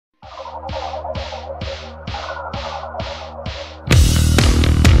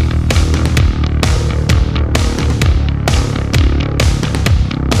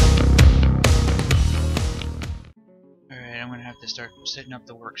start setting up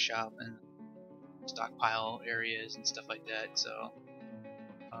the workshop and stockpile areas and stuff like that. So,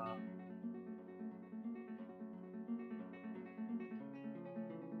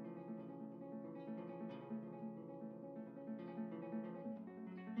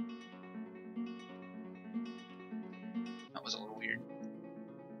 that was a little weird.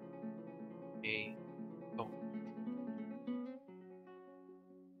 Okay. Oh.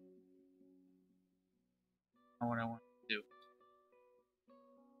 Not what I want to do.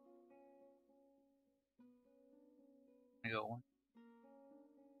 I go one.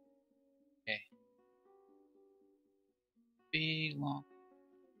 Okay. Big long.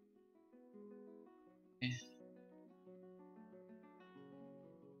 Okay.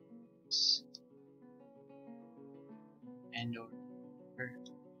 And over here.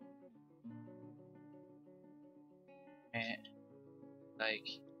 And like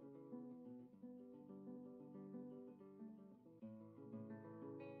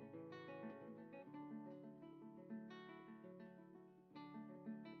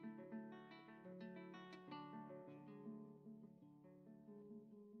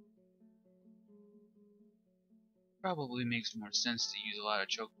probably makes more sense to use a lot of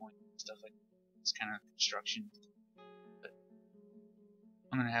choke points and stuff like this kind of construction. But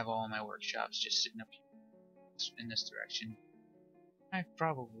I'm gonna have all my workshops just sitting up here in this direction. I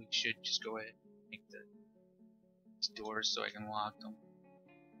probably should just go ahead and make these doors so I can lock them.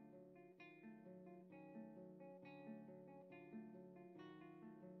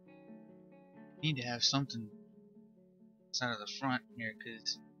 Need to have something outside of the front here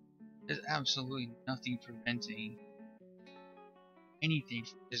because there's absolutely nothing preventing anything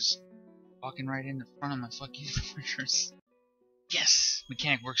from just walking right in the front of my fucking fortress. Yes!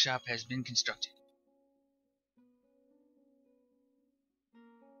 Mechanic workshop has been constructed.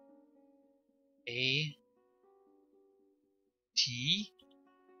 A T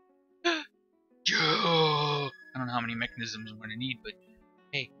Yo! I don't know how many mechanisms I'm gonna need, but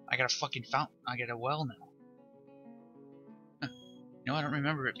hey, I got a fucking fountain. I got a well now. No, I don't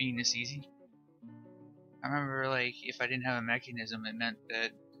remember it being this easy. I remember, like, if I didn't have a mechanism, it meant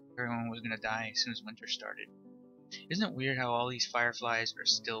that everyone was gonna die as soon as winter started. Isn't it weird how all these fireflies are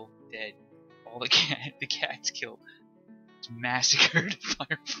still dead? All the cats killed. It's massacred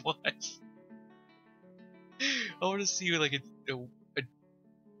fireflies. I want to see like a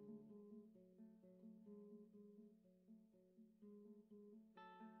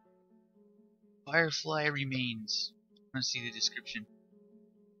firefly remains. I want to see the description.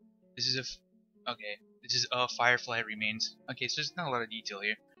 This is okay. This is a firefly remains. Okay, so there's not a lot of detail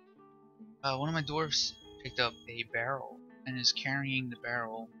here. One of my dwarfs picked up a barrel and is carrying the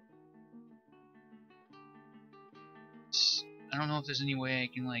barrel. I don't know if there's any way I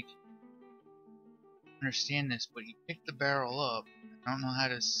can like understand this, but he picked the barrel up. I don't know how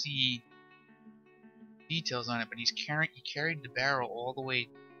to see details on it, but he carried the barrel all the way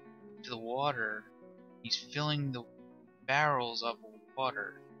to the water. He's filling the barrels up with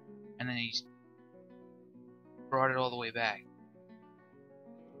water, and then he's brought it all the way back.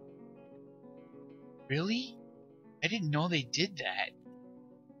 Really? I didn't know they did that.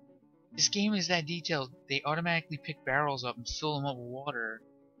 This game is that detailed. They automatically pick barrels up and fill them up with water,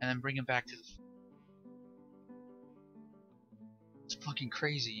 and then bring them back to the... It's fucking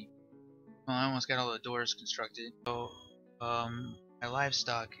crazy. Well, I almost got all the doors constructed. So, my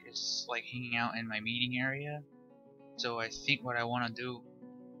livestock is like hanging out in my meeting area. So I think what I want to do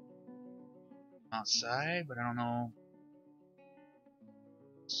outside, but I don't know.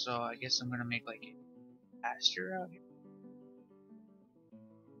 So I guess I'm gonna make like a pasture out here,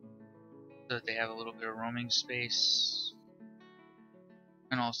 so that they have a little bit of roaming space,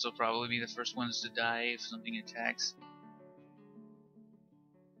 and also probably be the first ones to die if something attacks.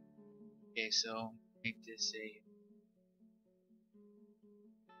 Okay, so make this a...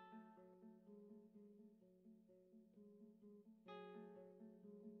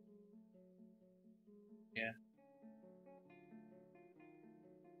 yeah.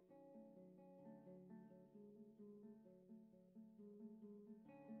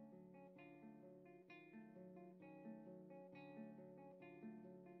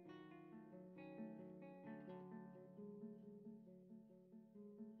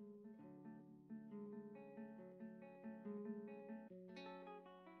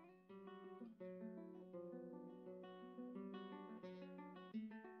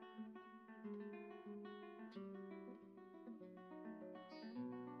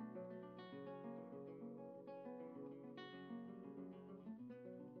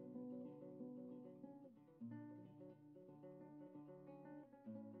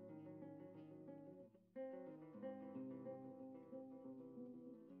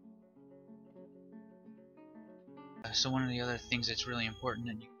 So one of the other things that's really important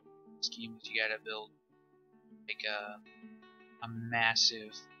in this game is you gotta build like a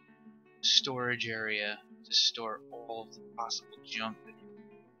massive storage area to store all of the possible junk that you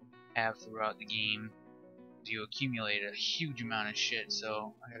have throughout the game. You accumulate a huge amount of shit,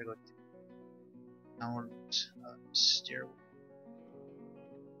 so I gotta go downward stairway.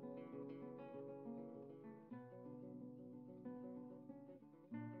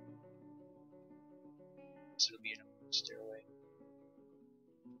 So it'll be an stairway.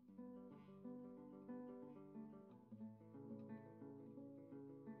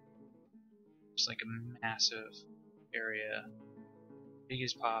 Just like a massive area, big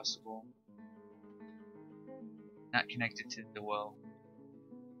as possible, not connected to the well.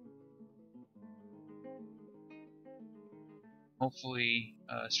 Hopefully,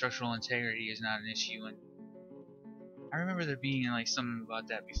 structural integrity is not an issue. And I remember there being like something about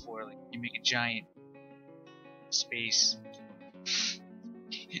that before. Like you make a giant space,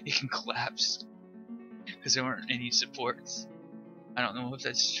 it can collapse because there aren't any supports. I don't know if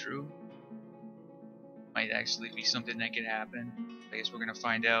that's true. Might actually be something that could happen. I guess we're gonna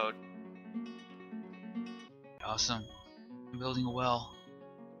find out. Awesome. I'm building a well.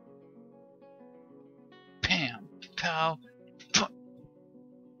 Pam, pow.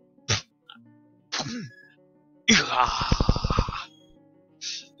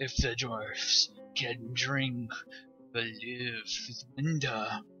 If the dwarfs can drink the live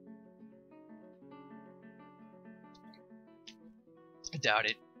winter. I doubt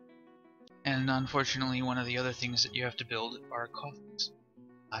it. And unfortunately, one of the other things that you have to build are coffins.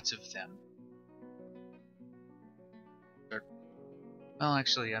 Lots of them. Well,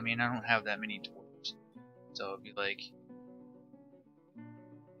 actually, I mean, I don't have that many dwarves. So it'd be like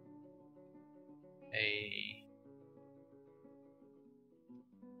a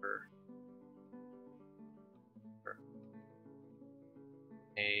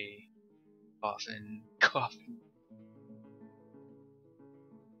coffin.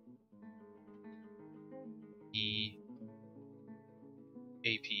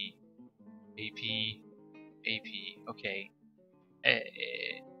 AP. Okay.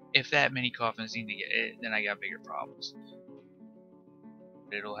 If that many coffins need to get it, then I got bigger problems.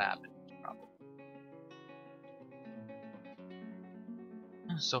 But it'll happen, probably.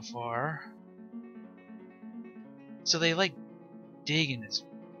 So far. So they like dig in this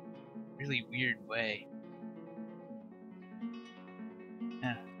really weird way.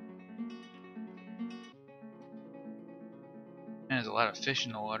 Yeah. And there's a lot of fish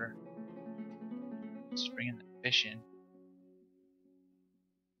in the water. Let's bring in the fish in.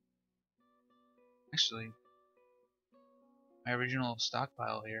 Actually, my original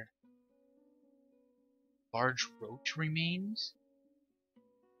stockpile here. Large roach remains?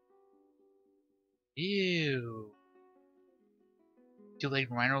 Ew.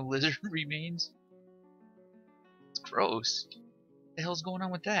 Two-legged rhino lizard remains? It's gross. What the hell's going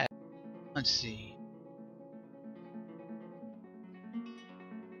on with that? Let's see.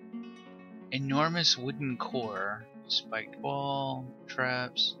 Enormous wooden core, spiked ball,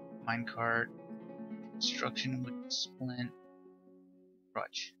 traps, minecart, construction with splint,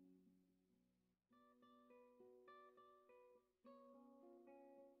 crutch.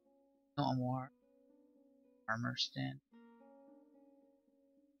 No more armor stand.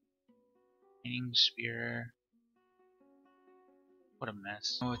 Mining spear. What a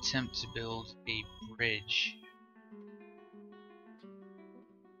mess. No attempt to build a bridge.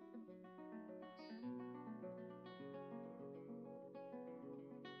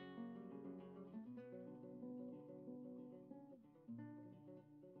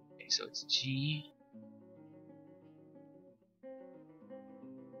 Okay, so it's G.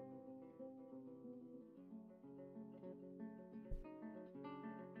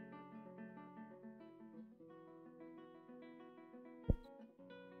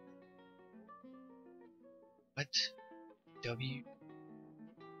 What? W?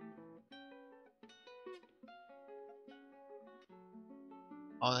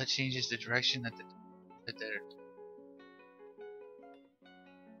 Oh, that changes the direction that the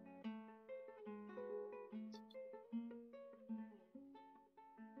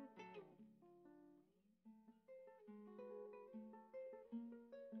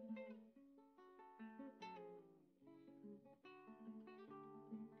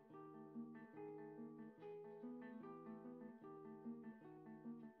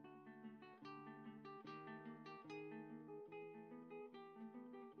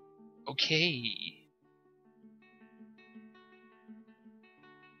Okay.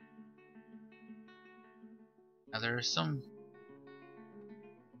 Now there are some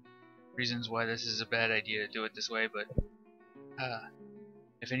reasons why this is a bad idea to do it this way, but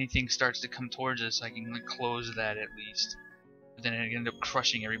if anything starts to come towards us, I can like, close that at least. But then it end up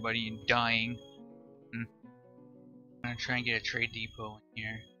crushing everybody and dying. I'm gonna try and get a trade depot in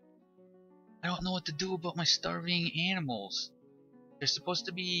here. I don't know what to do about my starving animals. They're supposed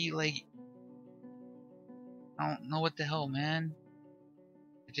to be like... I don't know what the hell, man.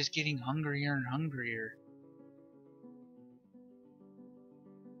 They're just getting hungrier and hungrier.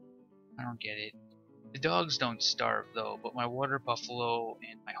 I don't get it. The dogs don't starve though, but my water buffalo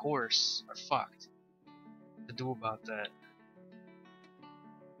and my horse are fucked. What to do about that?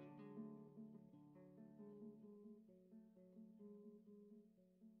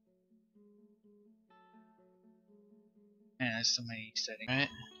 Man, there's so many settings. Right?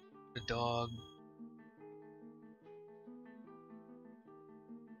 The dog.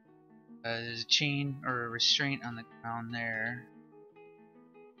 There's a chain or a restraint on the ground there.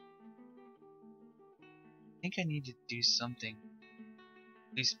 I think I need to do something.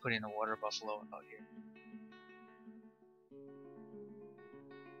 At least put in a water buffalo out here.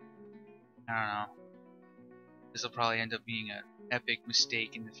 I don't know. This will probably end up being an epic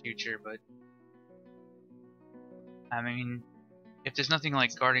mistake in the future, but I mean, if there's nothing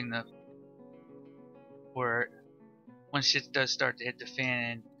like guarding the fort, once shit does start to hit the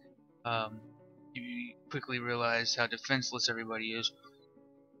fan, you quickly realize how defenseless everybody is.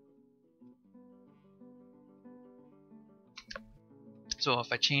 So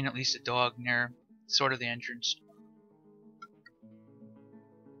if I chain at least a dog near sort of the entrance.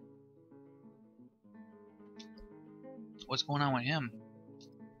 What's going on with him?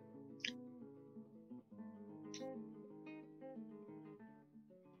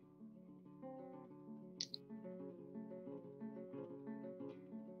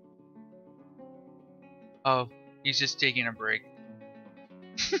 Oh, he's just taking a break.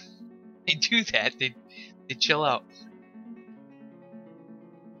 They do that. They chill out.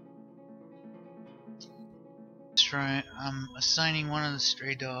 Let's try. I'm assigning one of the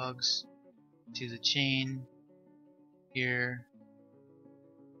stray dogs to the chain here.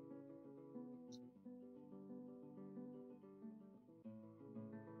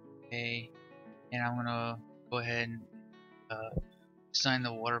 Okay, and I'm gonna go ahead and assign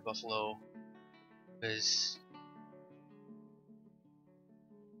the water buffalo because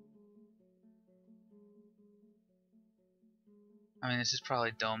I mean this is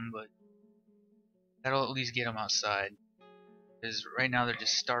probably dumb, but that'll at least get him outside. Because right now they're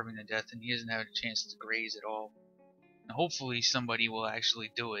just starving to death, and he doesn't have a chance to graze at all. And hopefully somebody will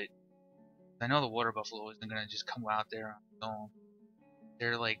actually do it. I know the water buffalo isn't gonna just come out there on its own.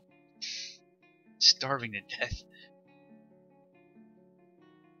 They're like starving to death.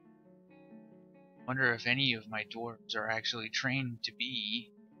 Wonder if any of my dwarves are actually trained to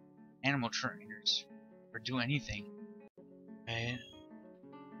be animal trainers or do anything. Right?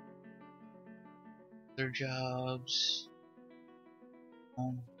 Their jobs.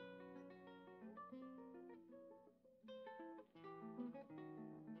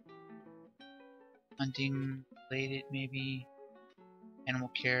 Hunting related, maybe. Animal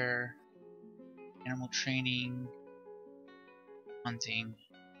care. Animal training. Hunting.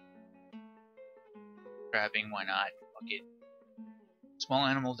 Trapping, why not? Fuck it. Small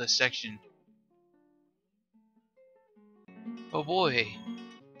animal dissection. Oh boy,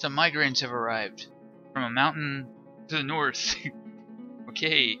 some migrants have arrived from a mountain to the north.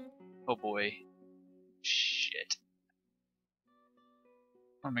 Okay. Oh boy. Shit.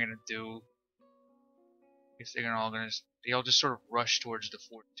 What am I gonna do? I guess they're all gonna. They all just sort of rush towards the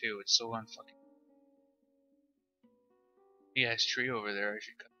fort too. It's so unfucking. Big ass tree over there. I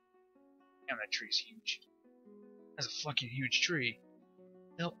should cut. Damn, that tree's huge. That's a fucking huge tree.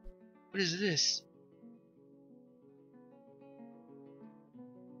 Hell, what is this?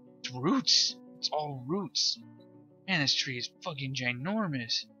 It's roots. It's all roots. Man, this tree is fucking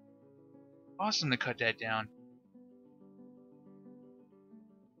ginormous. Awesome to cut that down.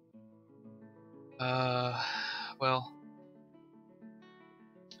 Well,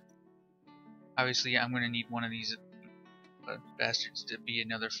 obviously I'm gonna need one of these bastards to be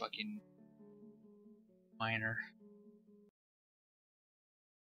another fucking miner.